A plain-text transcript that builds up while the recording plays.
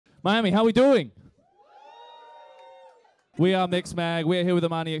Miami, how we doing? We are Mixmag. We're here with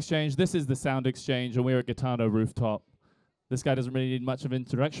Armani Exchange. This is the Sound Exchange, and we're at Gitano Rooftop. This guy doesn't really need much of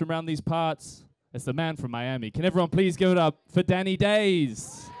introduction around these parts. It's the man from Miami. Can everyone please give it up for Danny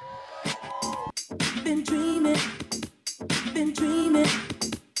Daze? Been dreaming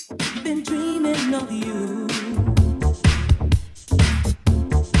of you.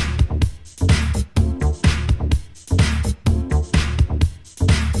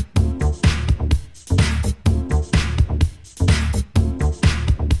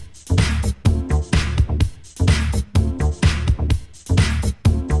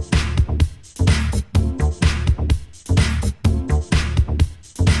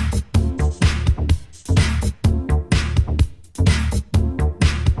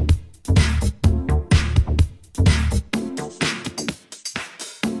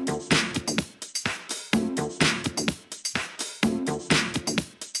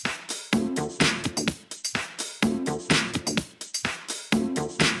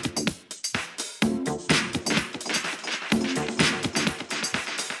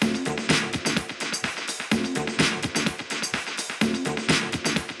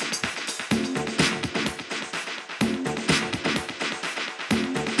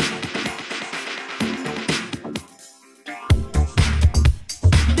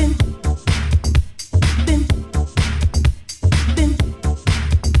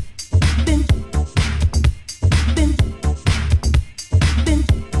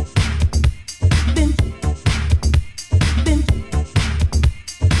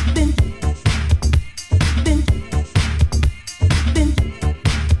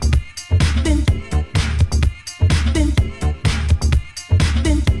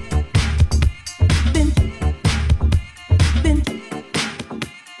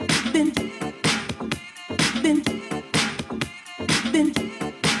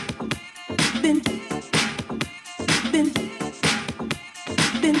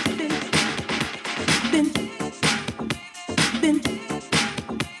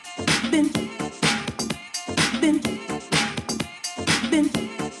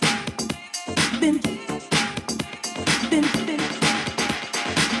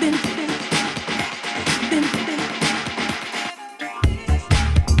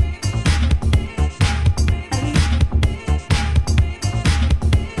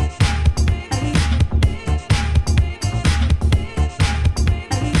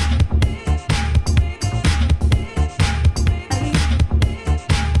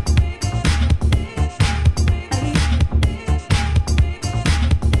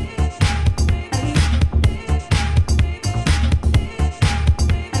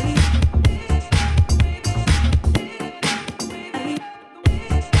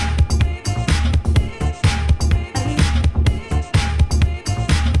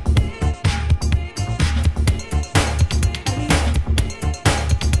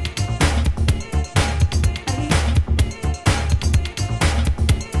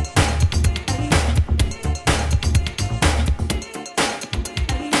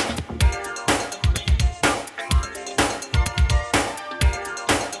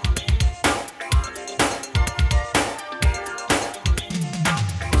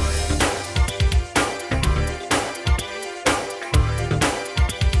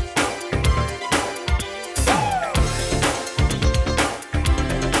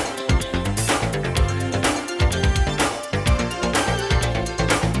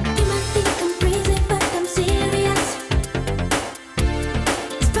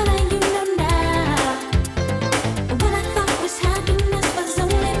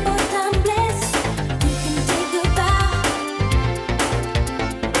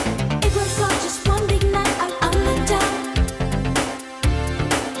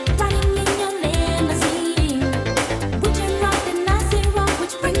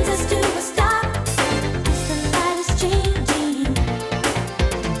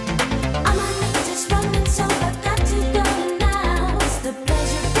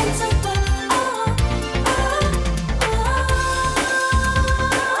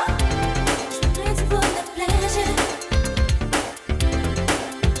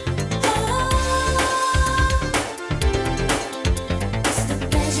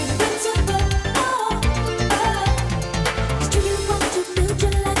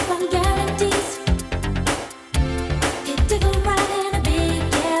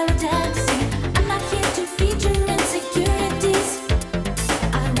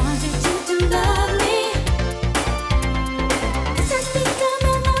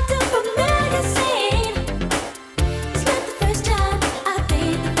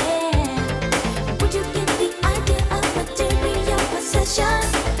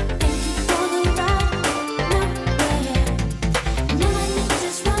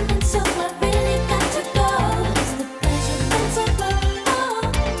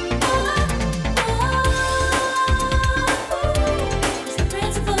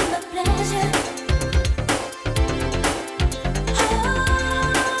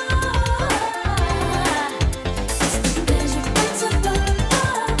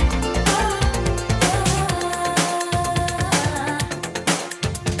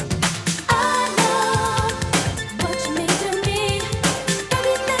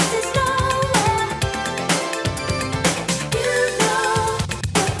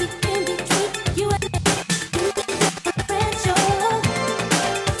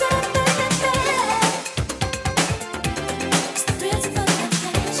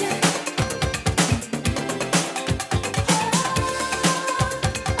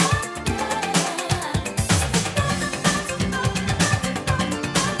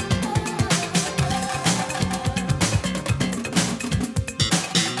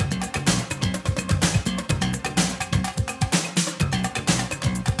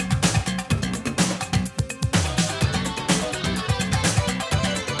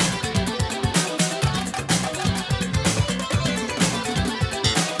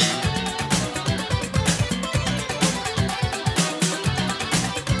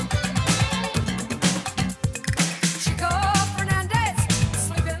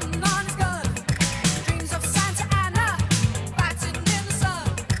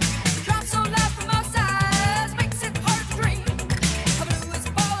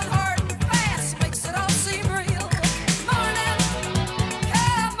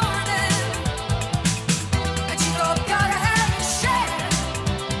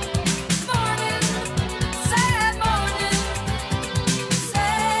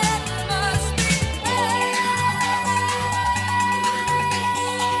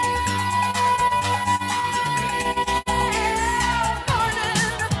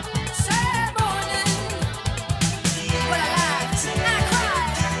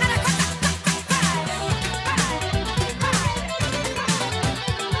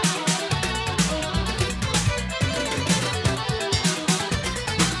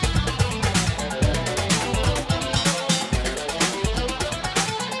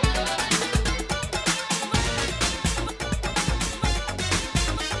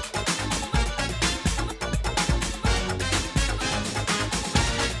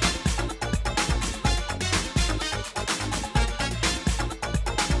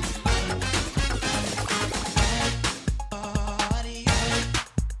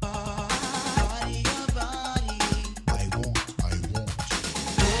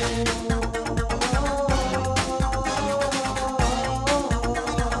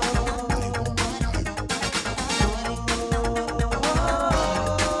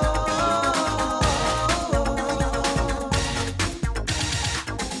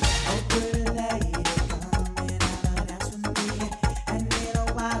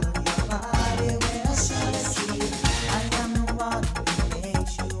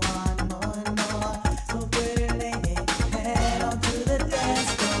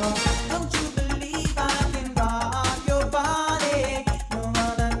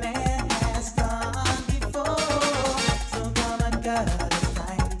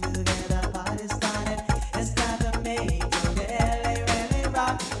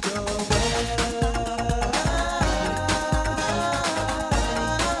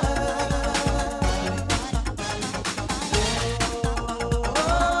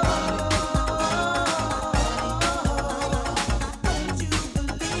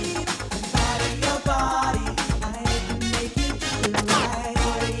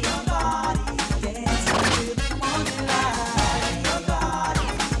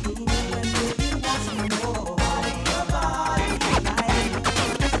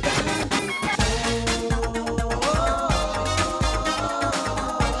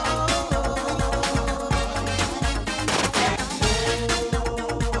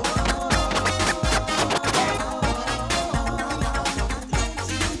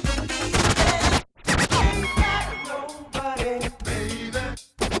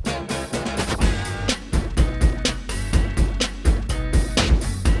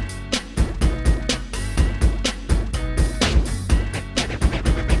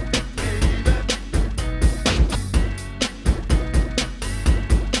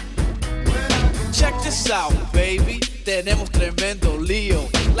 out, baby, tenemos tremendo lío.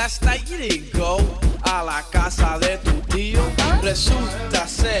 Last night you didn't go a la casa de tu tío. Resulta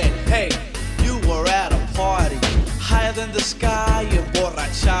ser, hey, you were at a party higher than the sky,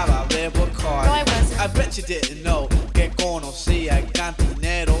 emborrachada de Bacardi. No, I wasn't. I bet you didn't know que conocía el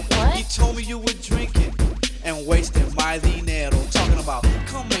cantinero. What? He told me you were drinking and wasting my dinero. Talking about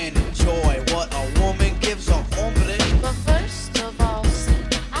come and enjoy what a woman gives a hombre. But first of all, see,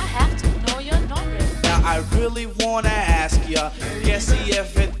 I have to know your nombre. Now I really wanna ask ya, que si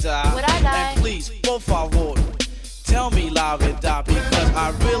es verdad. Would I lie? And please, por favor, tell me la verdad, because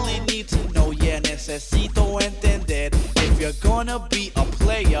I really need to know. Yeah, necesito entender if you're gonna be a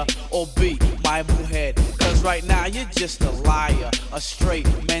player or be my mujer. Cause right now you're just a liar, a straight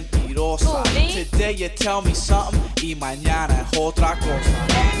mentirosa. Who, me? Today you tell me something y mañana es otra cosa.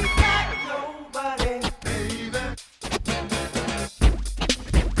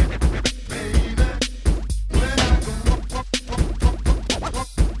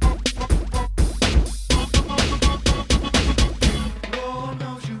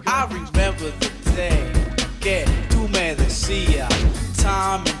 I remember the day que tú me decías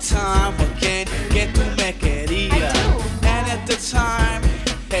time and time again que tú me querías. And at the time,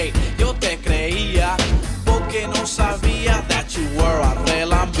 hey, yo te creía porque no sabía that you were a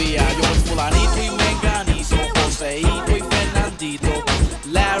relambía. Yo was fulanito y menganito, Joseito y Fernandito,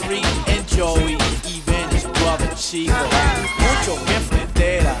 Larry and Joey, even his brother Chico. Mucho que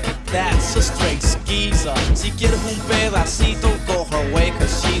frontera, that's a straight skeezer. Si quieres un pedacito, go her way,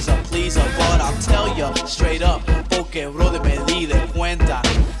 cause she's a pleaser. But I'll tell ya straight up, porque brother me di de cuenta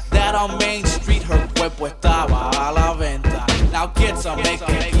that on Main Street her cuerpo estaba a la venta. Now get some, make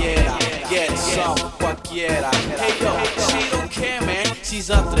it quiera, get some, cualquiera. Hey yo, she don't care, man, she's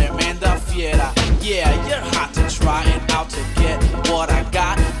a tremenda fiera. Yeah, you're hot to try and out to get what I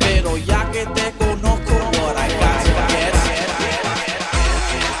got, pero ya que te conozco, what I got to get.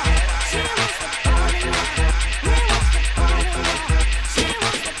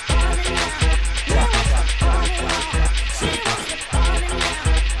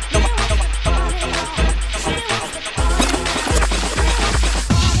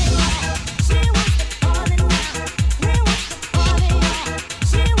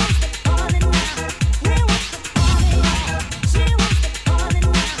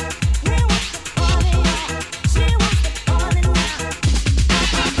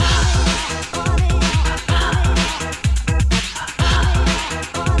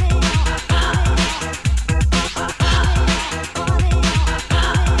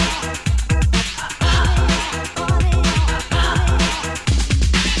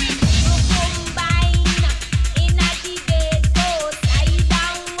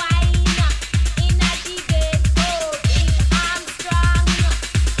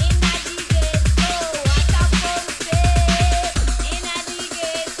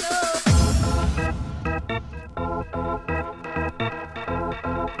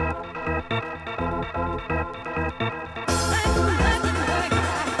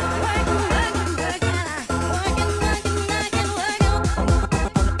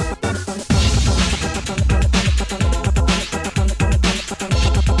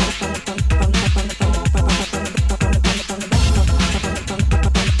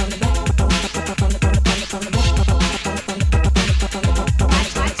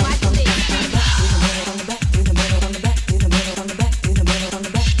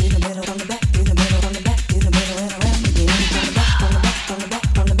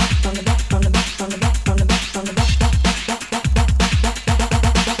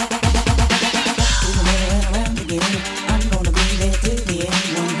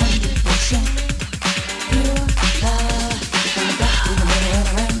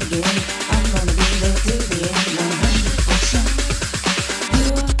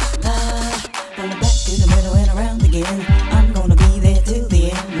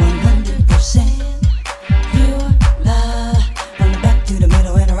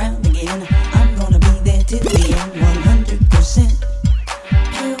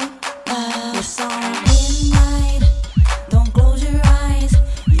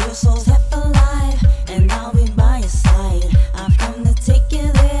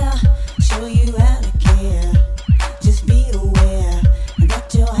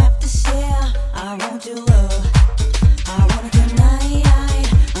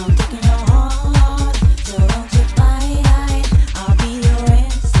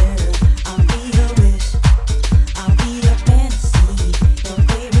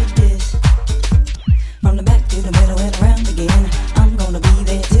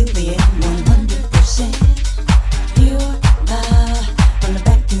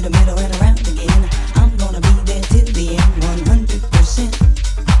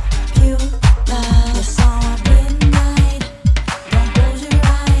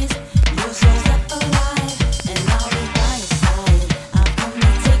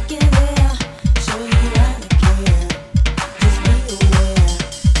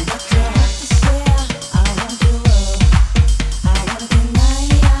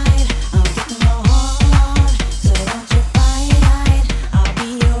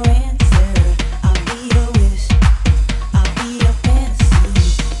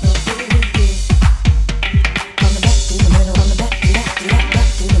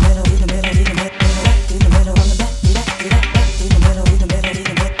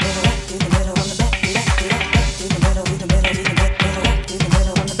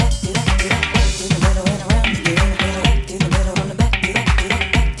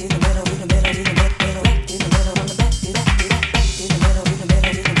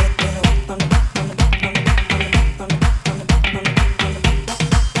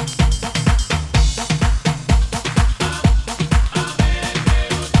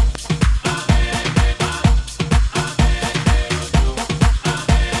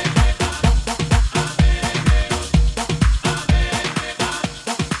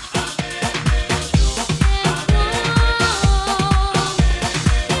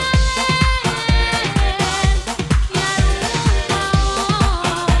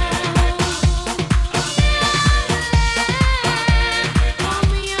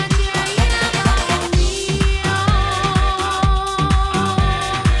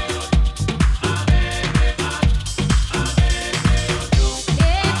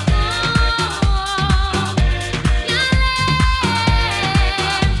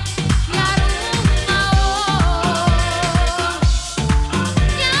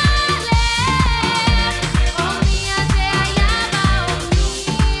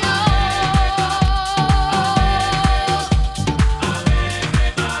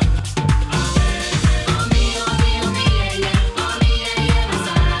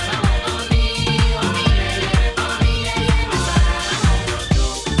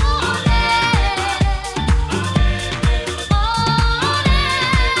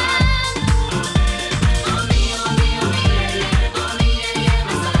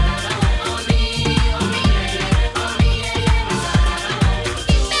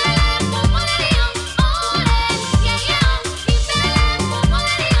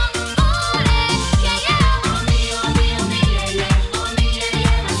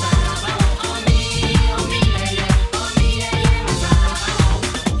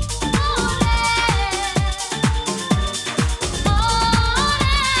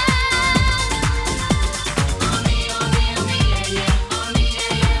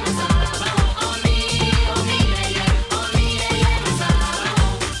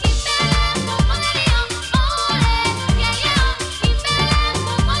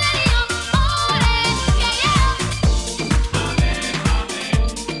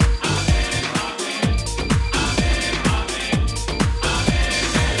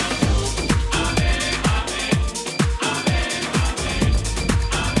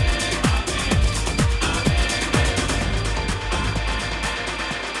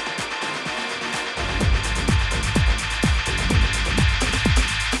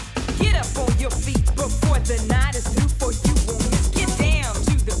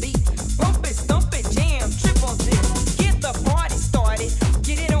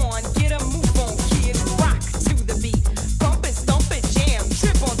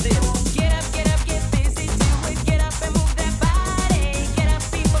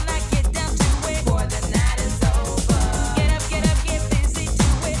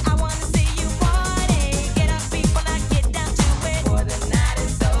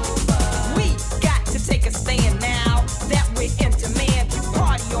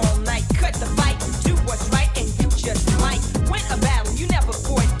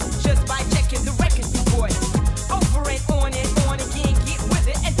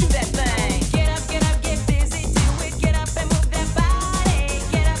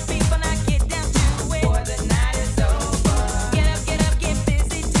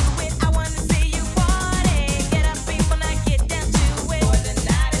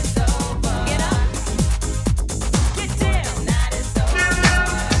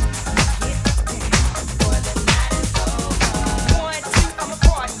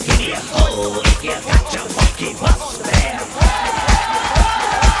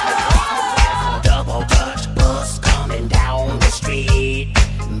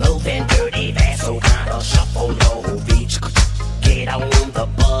 Polo Beach. Get on the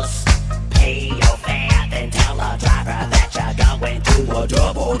bus, pay your fare, then tell the driver that you're going to a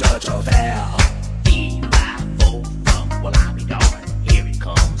double Dutch affair. E-5-4, well I'll be darned. Here it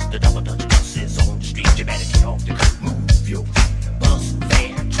comes, the double Dutch bus is on the street. You better get off the curb, move your feet. Bus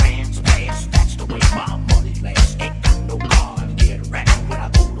fare, trans pass, that's the way my money lasts. Ain't got no car to get around. When I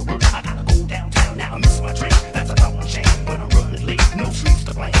go to work, I gotta go downtown. Now I miss my train, that's a darn shame. When I'm running late, no streets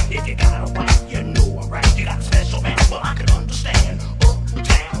to blame. If you got a wife, you know I'm right. You got a special man, well I can understand.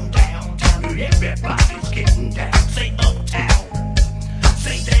 Uptown, downtown, everybody's getting down. Say uptown,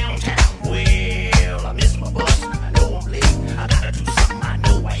 say downtown. Well, I miss my bus, I know I'm late. I gotta do something I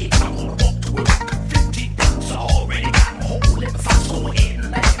know I hate. I'm gonna walk to work. 15 bucks, I already got a hole in the fox. Go ahead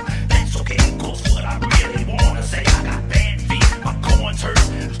and laugh. That's okay, cause what I really wanna say, I got bad feet, my corns hurt.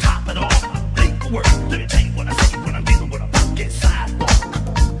 Top it off, I think the word. Let me tell you what I say when I'm dealing with a funky sidewalk.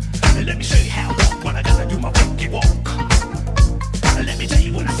 And let me show you how I walk when I gotta do my funky walk. And let me tell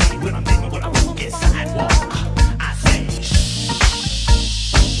you what I say when I'm dealing with a funky sidewalk. I say,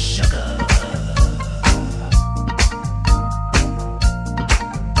 sugar.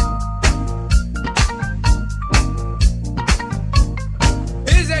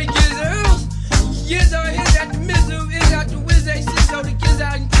 Is that Gizzles? Gizzo, is that the mizzle? Is that the whiz, a sizzle? The giz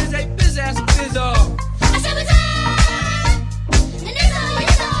out and giz a biz ass fizzle. I said what's up? And it's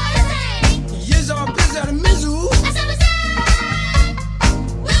all, Gizzo, biz out the mizzle. I said what's up?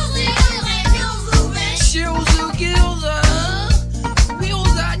 Willie, baby. Shills, gills,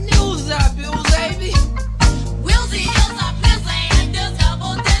 wheels out, nils out, bills, baby. Willie is a busy and there's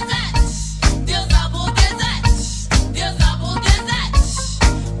double desserts. There's double desserts. There's double desserts.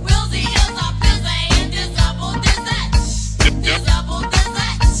 Willie is a busy and there's double desserts. There's double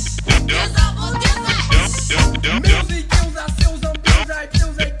desserts. There's double desserts. Music, gills out, sills on bills, out,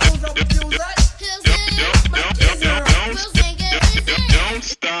 bills, out, gills out, bills, out. Don't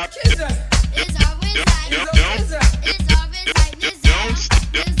stop. Gizzo,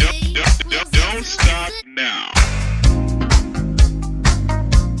 Don't stop now.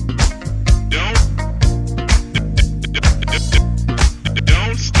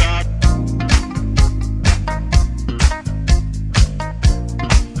 Don't stop.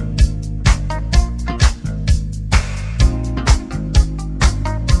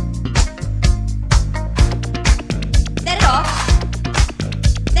 Set it off.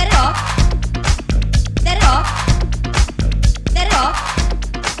 Set it off. Set it off. Set it off.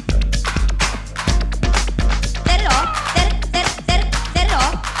 Set it off. Set it off.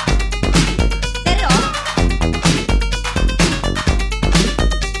 Set it off. Set it off.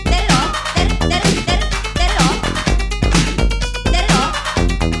 Set it off. Set it off. Set it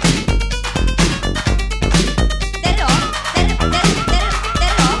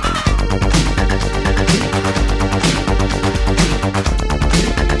off.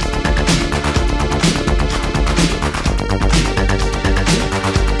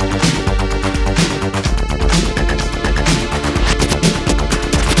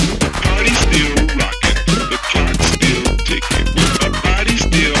 Party's still rocking, the clock's still ticking. My body's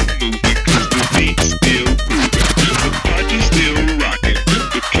still moving, cause the beat's still grooving. The party's still rocking,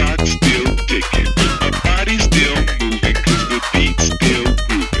 the clock's still ticking. My body's still moving, cause the beat's still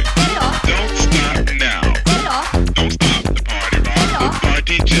grooving. Don't stop now. Don't stop the party rock. The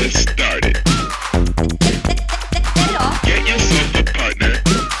party just started. Get yourself a partner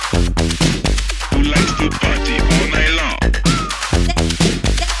who likes to party all night long.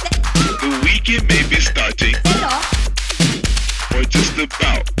 The weekend may be starting or just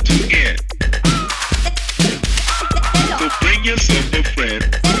about to end. So bring yourself a friend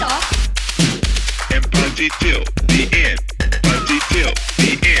and party till the end. Party till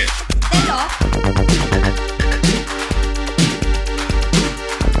the end. Set it off.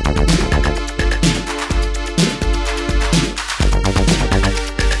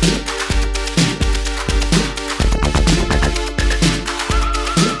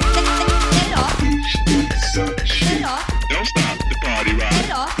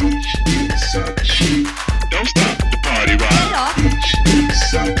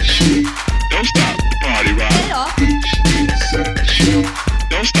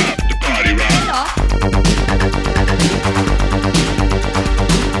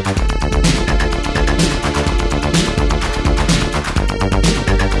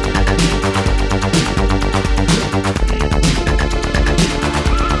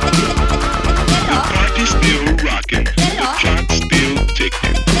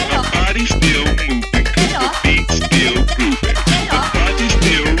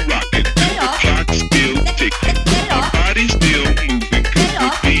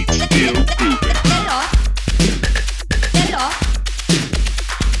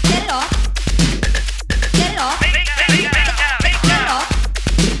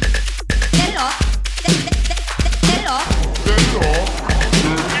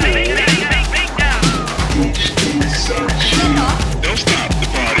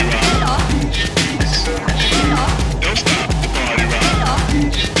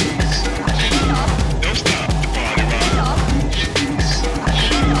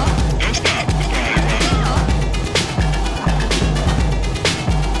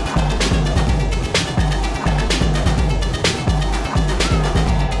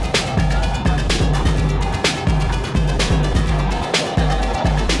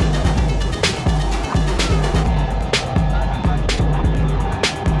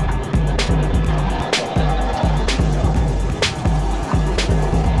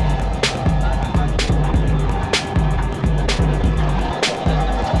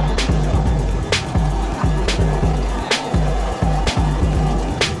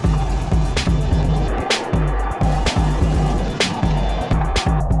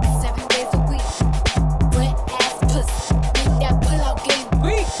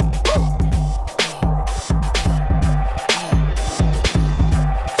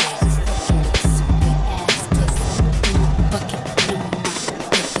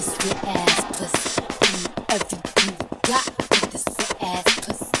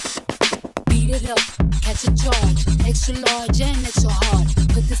 it up, catch a charge. Extra large and extra hard.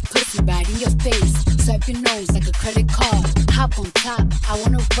 Put this pussy right in your face. Swipe your nose like a credit card. Hop on top, I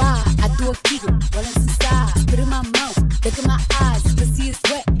wanna ride. I do a kegel while it's inside. Spit in my mouth, look in my eyes. Pussy is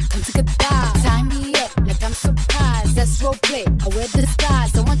wet, come take a dive. Tie me up like I'm surprised. That's role play, I wear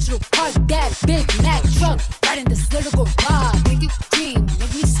disguise. I want you to park that Big Mac truck right in this little garage. Make it cream,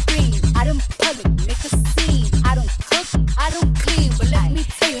 make me scream. I don't public, make a scene. I don't cook, I don't clean. But let me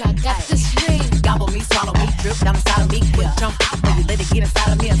tell you, I got this ring. Gobble me, swallow me, drip down inside of me. Quick jump out, baby, let it get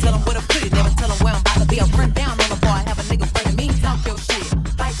inside of me. I tell them where to put it, never tell them where I'm about to be. I'll run down on the bar, have a nigga afraid of me. Talk your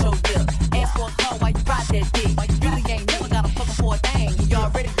shit, bite your lip. Ask for a call while you ride that dick. While you really ain't never got a fucking for a thing. You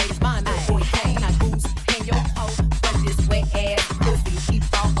already made his mind up before he came. Now goose in your hoe, but this wet ass pussy. Keep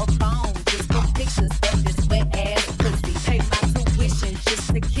on a phone, just no pictures of this wet ass pussy. Pay my tuition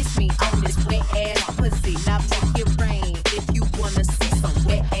just to kiss me on this wet ass pussy. Now make it rain if you wanna see some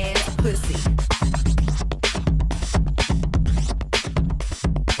wet ass pussy.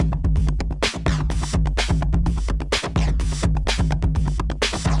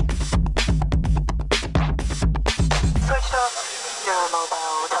 Switch off your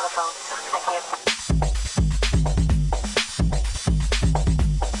mobile telephones. Thank you.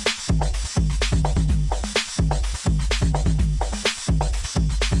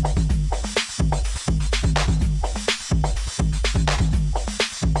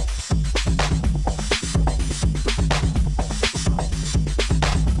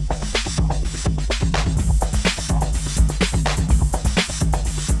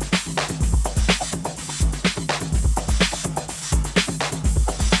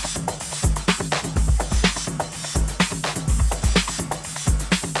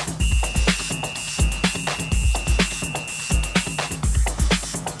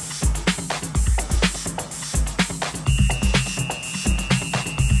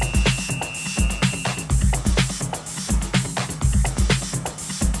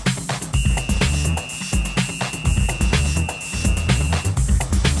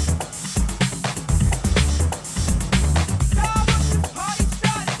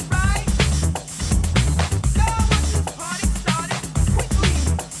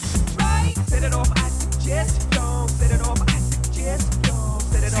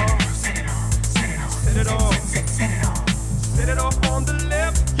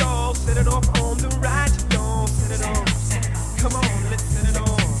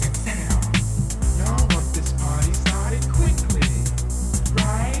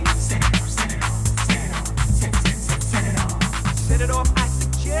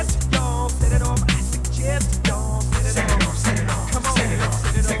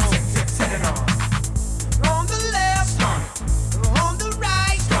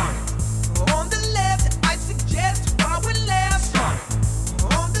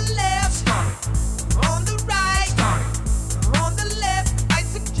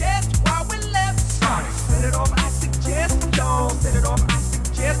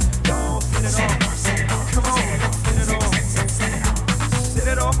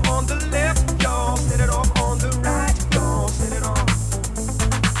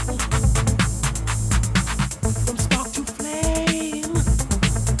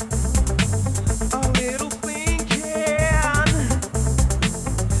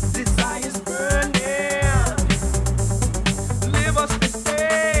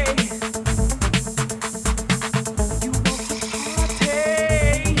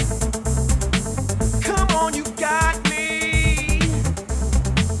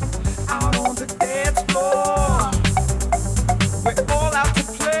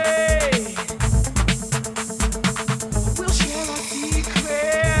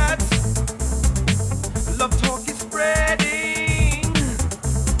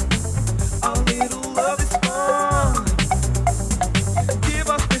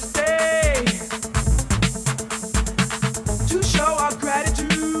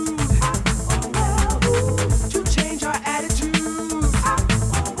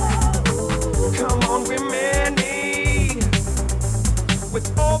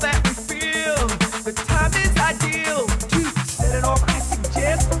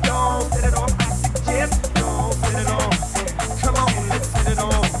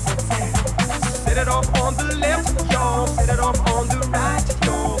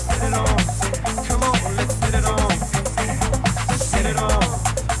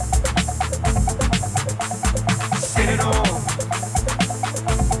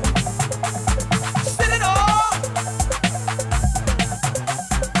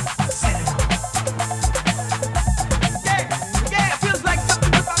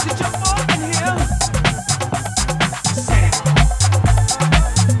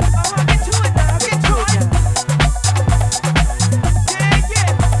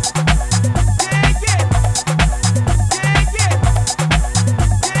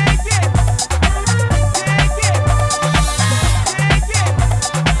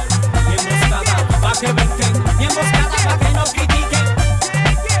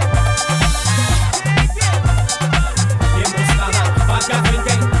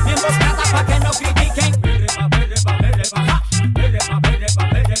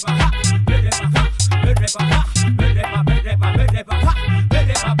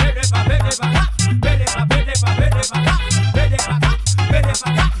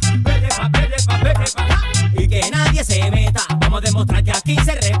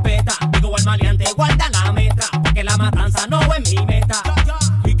 respeta. Digo al maleante, guarda la meta, porque la matanza no es mi meta.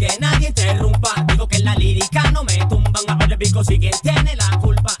 Y que nadie interrumpa, digo que en la lírica no me tumban. Ahora pico si quien tiene la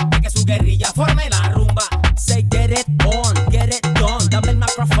culpa de que su guerrilla forme la rumba. Say get it on, get it done. Dame el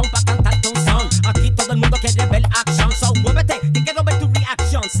micrófono pa' cantarte un son. Aquí todo el mundo quiere ver action, so muévete, que quiero ver tu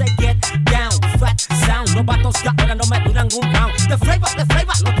reaction. Say get down, fat sound. Los vatos que ahora no me duran un round. The flavor,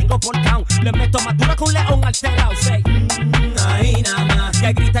 lo tengo por count. Le meto más dura que un león alterado. Say, ahí nada más.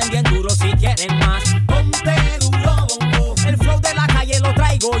 Que griten bien duro si quieren más. Ponte duro, bongo. El flow de la calle lo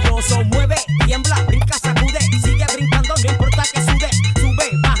traigo yo. So mueve, tiembla, brinca, sacude. Sigue brincando, no importa que sude. Sube,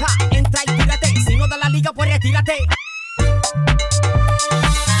 baja, entra y tírate. Si no da la liga, pues retírate.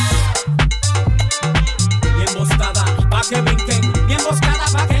 Bien emboscada, pa' que brinquen. Bien emboscada,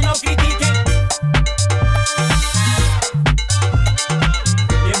 pa' que no critiquen.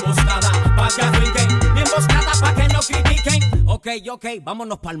 Bien emboscada, pa' que brinquen. Bien emboscada, pa' que no critiquen. Ok,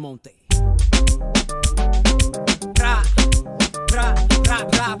 vámonos pa'l monte. Ra, ra, ra,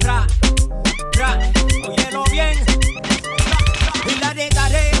 ra, ra, ra. Óyelo bien. Y la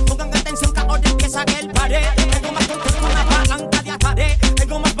daré, pongan atención que ahora empieza el pared. Tengo más tontos con una palanca de pared.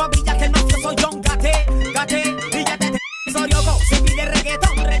 Tengo más babilla que el mafioso John Gate. Y ya te soy loco. Si pides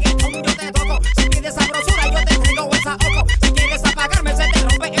reggaetón, yo te toco. Si pides sabrosura, yo te traigo esa oco. Si quieres apagarme, se te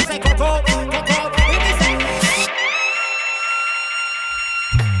rompe ese coco. Y dice...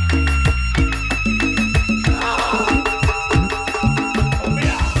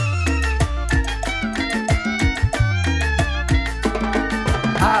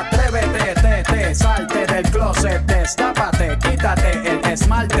 Atrévete, salte del closet, destápate, quítate el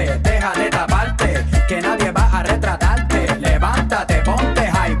esmalte, deja de taparte, que nadie va a retratarte. Levántate, ponte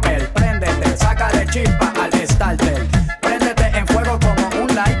hyper, préndete, sácale chispa al starter, préndete en fuego como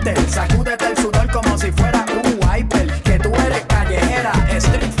un lighter, sacúdete el sudor como si fuera un wiper, que tú eres callejera,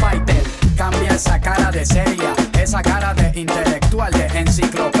 street fighter. Cambia esa cara de seria, esa cara de intelectual, de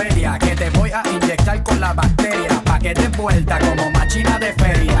enciclopedia, que te voy a inyectar con la bacteria, pa' que des vuelta como machina de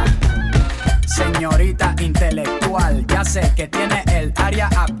feria. Señorita intelectual, ya sé que tiene el área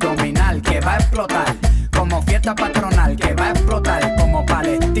abdominal que va a explotar como fiesta patronal, que va a explotar como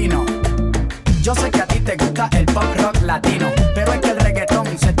palestino. Yo sé que a ti te gusta el pop rock latino, pero es que el reggaetón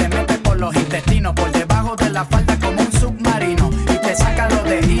se te mete por los intestinos, por debajo de la falda como un submarino, y te saca lo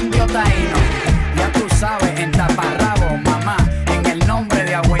de indio taíno. Ya tú sabes, en taparrabo, mamá, en el nombre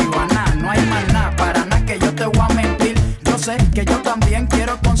de Agüeyuaná, no hay más nada, para nada que yo te voy a mentir. Yo sé que yo también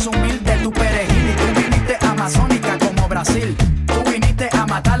quiero consumir de tu perejil, y tú viniste amazónica como Brasil, tú viniste a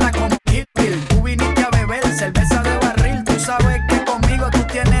matarla como Hitler, tú viniste a beber cerveza de barril, tú sabes que conmigo tú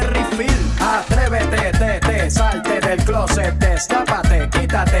tienes refill. Atrévete, salte del closet, destápate,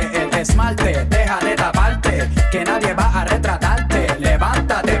 quítate el esmalte, deja de taparte, que nadie va a retratarte.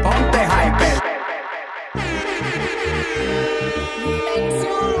 Levántate, ponte hyper.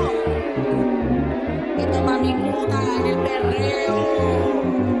 Esto pa' mi puta en el perreo.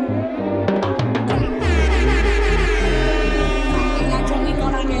 En la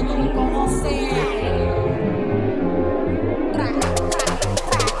chomicona que tú me conoces.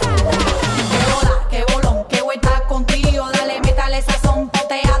 Qué bolón, qué vuelta contigo. Dale, métale sazón,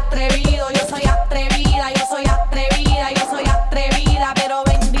 ponte atrevido. Yo soy atrevida, yo soy atrevida, yo soy atrevida, pero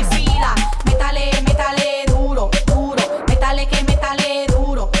bendecida. Métale, métale duro, duro. Métale que métale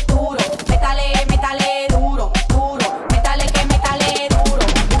duro, duro. Métale, métale duro, duro. Métale que métale duro.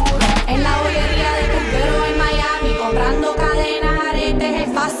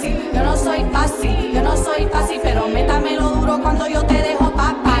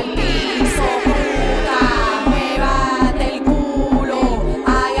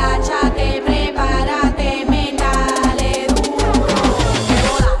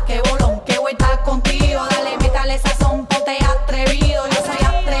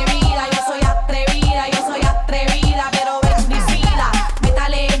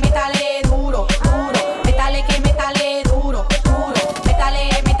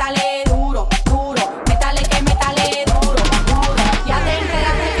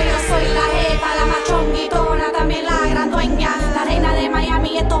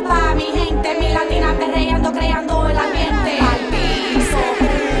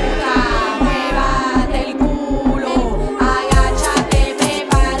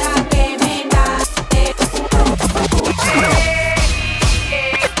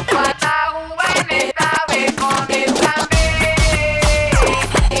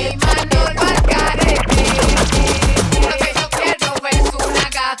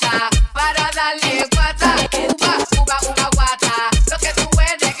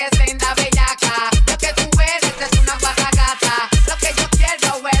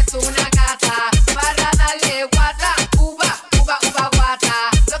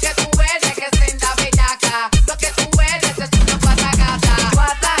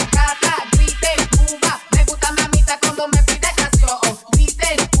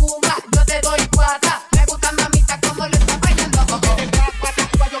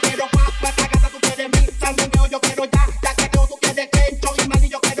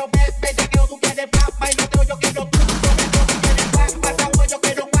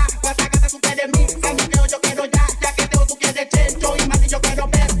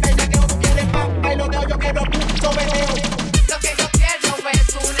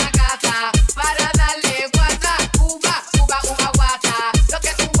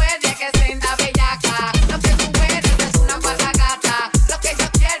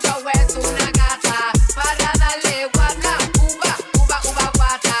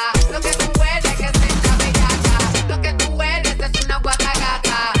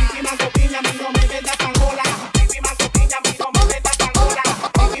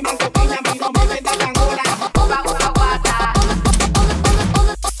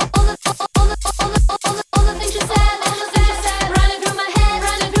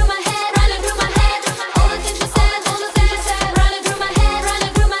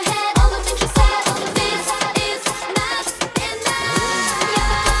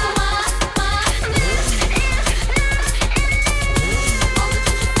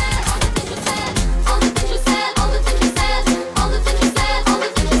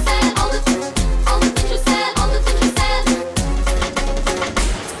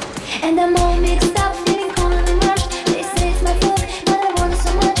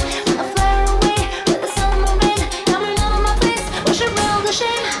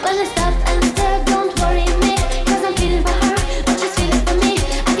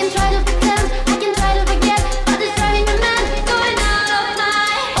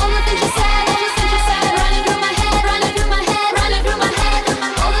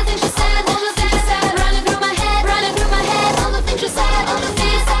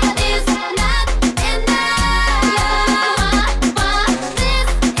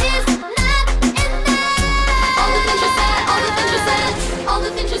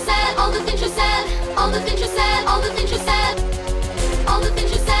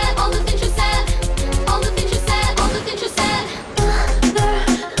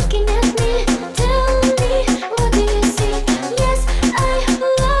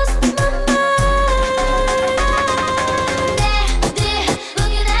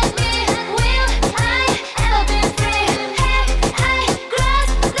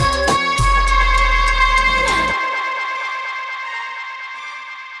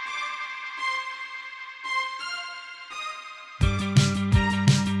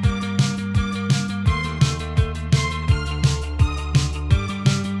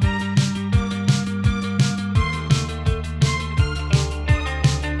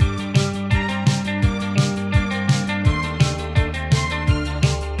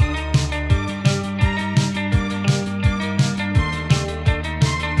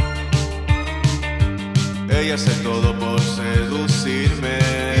 Ella hace todo por seducirme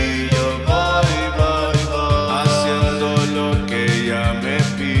y yo voy, haciendo lo que ella me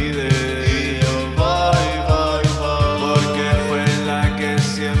pide y yo voy, porque fue la que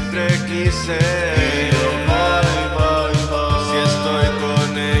siempre quise y yo voy, si estoy con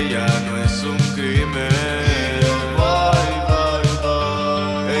ella no es un crimen y yo voy,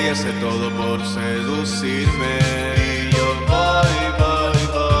 ella hace todo por seducirme y yo voy,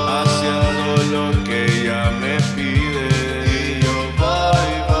 haciendo lo que ella me pide y yo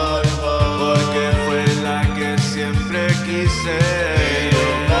voy, porque fue la que siempre quise y yo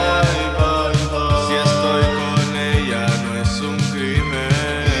voy, si estoy con ella no es un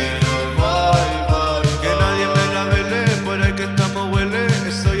crimen y yo voy, que nadie me la vele, por el que estamos huele,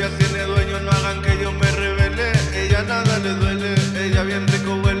 eso ya tiene dueño, no hagan que yo me revele, ella nada le duele, ella bien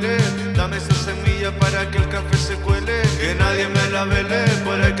rico huele, dame esa semilla para que el café se cuele, que nadie me la vele,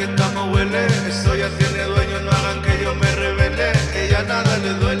 por el que estamos huele, eso ya tiene dueño, no hagan que yo me revele, ella nada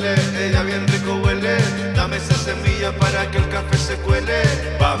le duele, ella bien rico huele, dame esa semilla para que el café se cuele,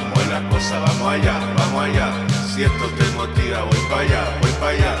 vamos a la cosa, vamos allá, si esto te motiva voy para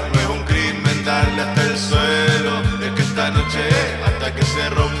allá, no es un crimen darle hasta el suelo, es que esta noche es hasta que se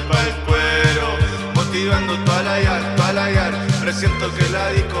rompa el cuero, motivando toda la yard, presiento que la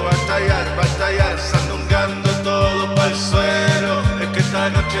disco va a estallar, sandungando todo pa'l suelo, es que esta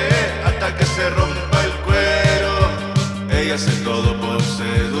noche es hasta que se rompa el cuero, ella hace todo por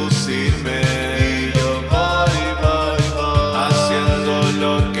seducirme y yo voy, haciendo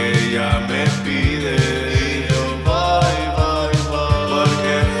lo que ella me pide y yo voy,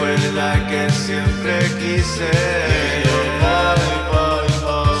 porque fue la que siempre quise y yo voy,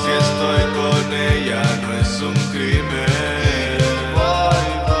 si estoy con ella no es un crimen y yo voy,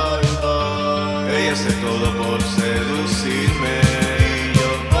 ella hace todo por seducirme y yo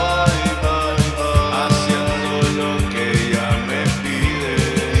voy, haciendo lo que ella me pide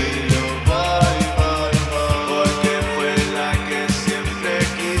y yo voy, porque fue la que siempre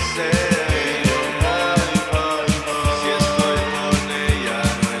quise y yo voy, si estoy con ella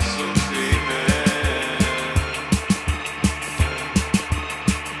no es un crimen.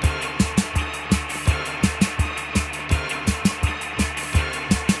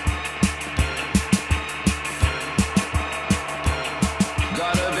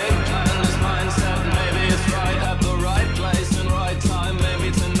 Got a big plan, this mindset, maybe it's right at the right place and right time,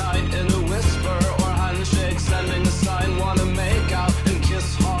 maybe tonight in a whisper or handshake, sending a sign, wanna make out and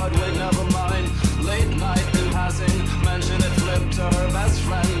kiss hard, wait, never mind, late night in passing, mention it flipped to her best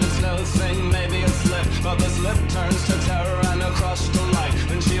friend, it's no thing, maybe it slipped, but the slip turns to terror and a crush to light,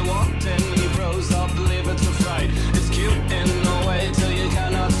 when she walked in, he froze up, leave it to fright, it's cute in a way till you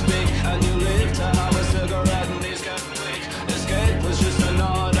cannot speak, and you leave to have a cigarette and these get weak, escape was just a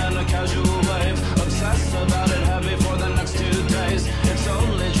nod and a casual wave, obsessed about it heavy for the next 2 days, it's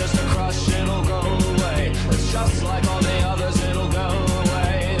only just a crush, it'll go away, it's just like all the others, it'll go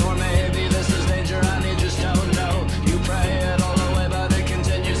away, or maybe this is danger and you just don't know, you pray it all away but it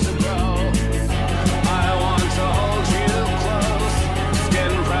continues to grow, I want to hold you close,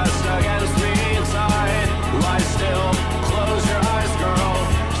 skin pressed against me tight, lie still, close your eyes girl,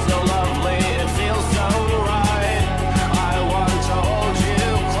 so lovely, it feels so right, I want to hold you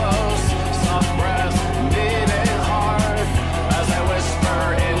close, soft breath, beating hard, as I whisper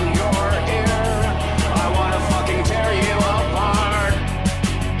in your ear, I want to fucking tear you apart.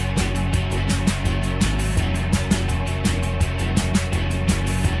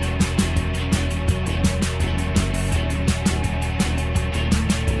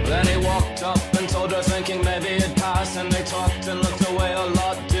 Then he walked up and told her thinking maybe it'd pass, and they talked and looked away a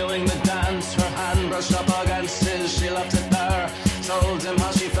lot doing the dance, her hand brushed up against his, she left it there, told him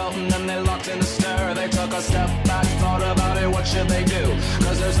how she felt and then they locked in a stare, they took a step back, thought about it, what should they do,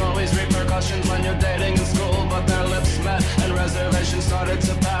 cause there's always repercussions when you're dating in school, but their lips met and reservations started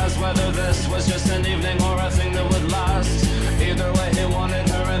to pass, whether this was just an evening or a thing that would last, either way he wanted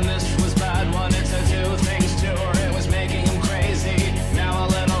her and this was bad, wanted to do things to her, it was making him crazy, now a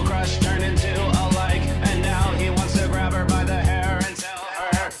little crush turned into a like, and now he wants to grab her by the hair and tell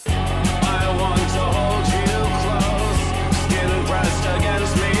her, I want to hold you close, skin pressed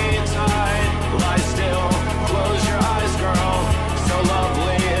against me tight, lie still, close your eyes girl, so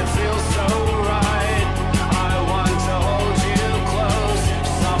lovely, it feels so right, I want to hold you close,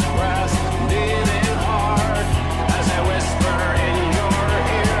 soft breath, beating hard, as I whisper in your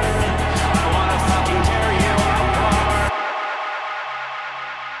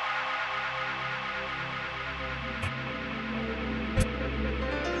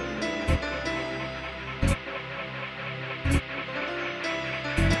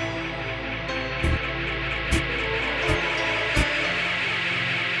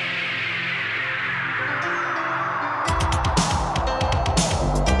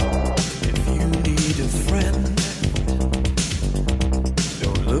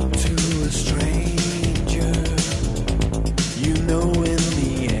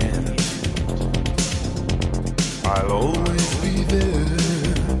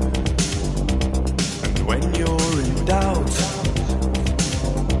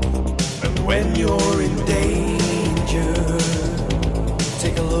When you're in danger,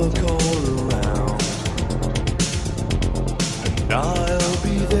 take a look all around, and I'll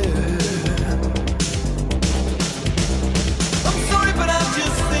be there. I'm sorry, but I'm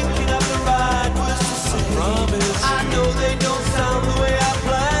just thinking of the right words to say. Promise. I know they don't sound the way I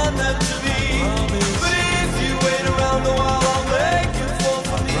planned them to be. Promise. But if you wait around a while, I'll make you fall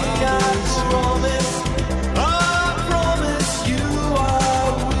for me. Promise. I promise you I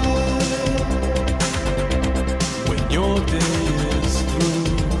will. When your day is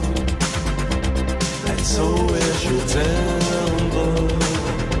through, and so is your temper,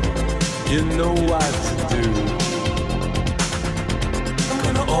 you know what to do. I'm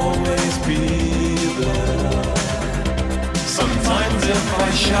gonna always be there. Sometimes if I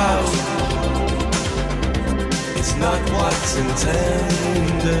shout, it's not what's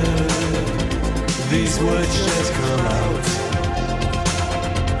intended. These words just come out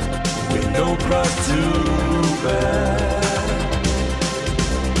with no cross to bear.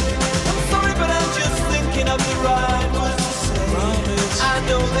 I'm sorry, but I'm just thinking of the right words to say. Promise. I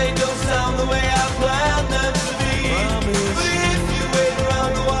know they don't sound the way I planned.